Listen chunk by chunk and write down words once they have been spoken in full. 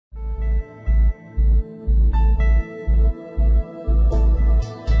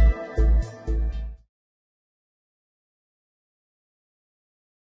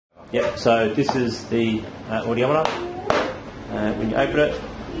So this is the audiometer. When you open it,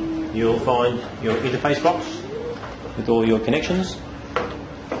 you'll find your interface box with all your connections,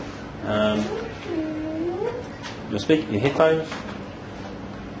 your headphones.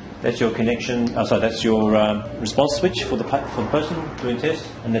 That's your connection. That's your response switch for the person doing tests,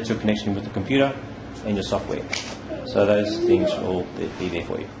 and that's your connection with the computer and your software. So those things will all be there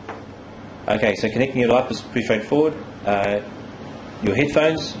for you. Okay, so connecting it up is pretty straightforward. Your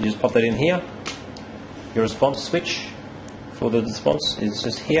headphones, you just pop that in here. Your response switch for the response is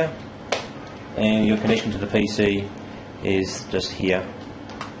just here, and your connection to the PC is just here.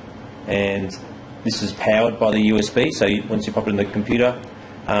 And this is powered by the USB, so once you pop it in the computer,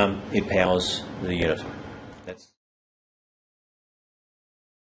 it powers the unit.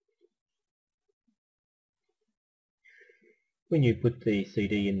 When you put the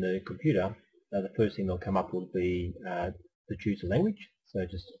CD in the computer, the first thing that will come up will be to choose a language, so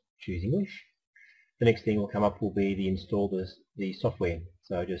just choose English. The next thing will come up will be to install the software,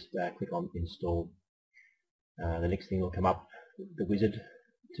 so just click on install. The next thing will come up, the wizard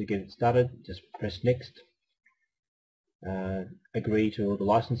to get it started, just press next. Agree to all the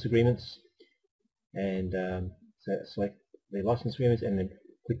license agreements, and so select the license agreements and then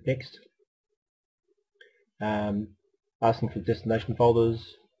click next. Asking for destination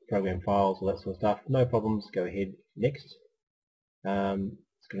folders, program files, all that sort of stuff. No problems, go ahead, next.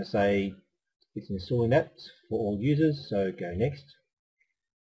 It's going to say it's installing that for all users, so go next.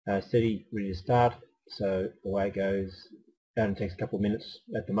 Steady, ready to start, so away it goes. It only takes a couple of minutes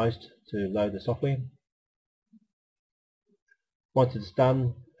at the most to load the software. Once it's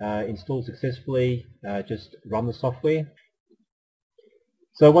done, installed successfully, just run the software.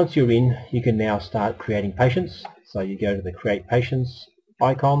 So once you're in, you can now start creating patients. So you go to the Create Patients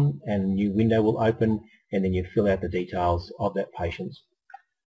icon and a new window will open, and then you fill out the details of that patient.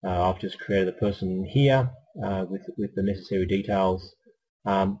 I've just created a person here with the necessary details.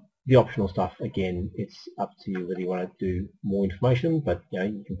 The optional stuff, again, it's up to you whether you want to do more information, but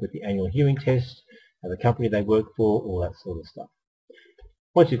you can put the annual hearing test, the company they work for, all that sort of stuff.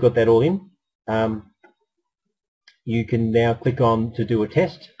 Once you've got that all in, you can now click on to do a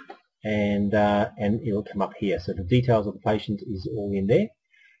test, and it will come up here. So the details of the patient is all in there.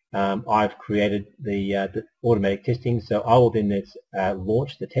 I've created the automatic testing, so I will then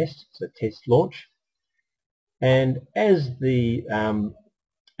launch the test, so test launch. And as the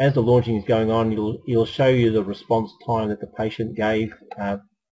launching is going on, it'll show you the response time that the patient gave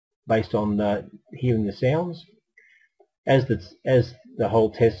based on hearing the sounds. As the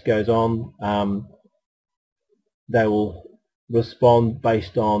whole test goes on, they will respond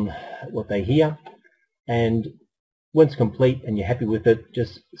based on what they hear, and once complete and you're happy with it,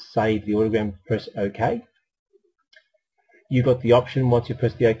 just save the audiogram, press OK. You've got the option once you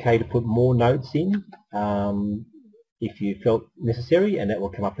press the OK to put more notes in if you felt necessary, and that will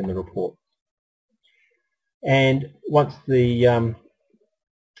come up in the report. And once you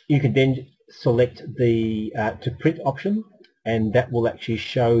can then select the to print option, and that will actually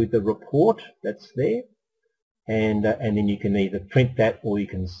show the report that's there. And then you can either print that or you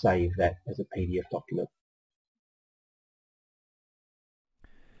can save that as a PDF document.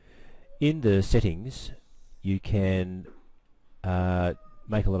 In the settings, you can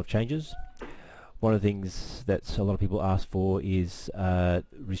make a lot of changes. One of the things that a lot of people ask for is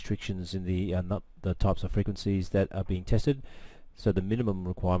restrictions in the types of frequencies that are being tested. So the minimum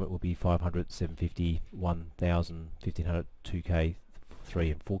requirement will be 500, 750, 1000, 1500, 2K,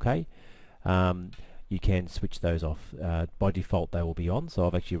 3 and 4K. You can switch those off. By default they will be on, so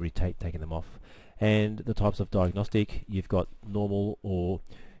I've actually taken them off. And the types of diagnostic, you've got normal or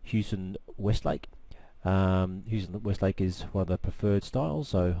Hughson Westlake. Hughson Westlake is one of the preferred styles,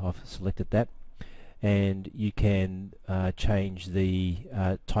 so I've selected that. And you can change the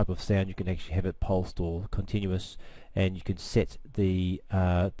type of sound. You can actually have it pulsed or continuous, and you can set the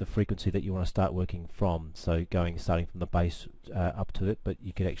frequency that you want to start working from. So starting from the base up to it, but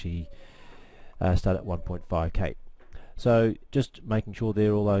you can actually start at 1.5K. So just making sure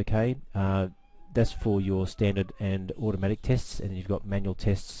they're all okay. That's for your standard and automatic tests, and you've got manual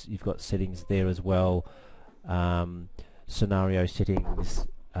tests. You've got settings there as well. Scenario settings.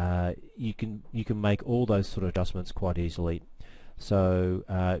 You can make all those sort of adjustments quite easily. So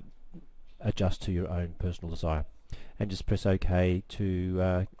adjust to your own personal desire, and just press OK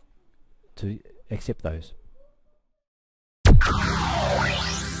to accept those.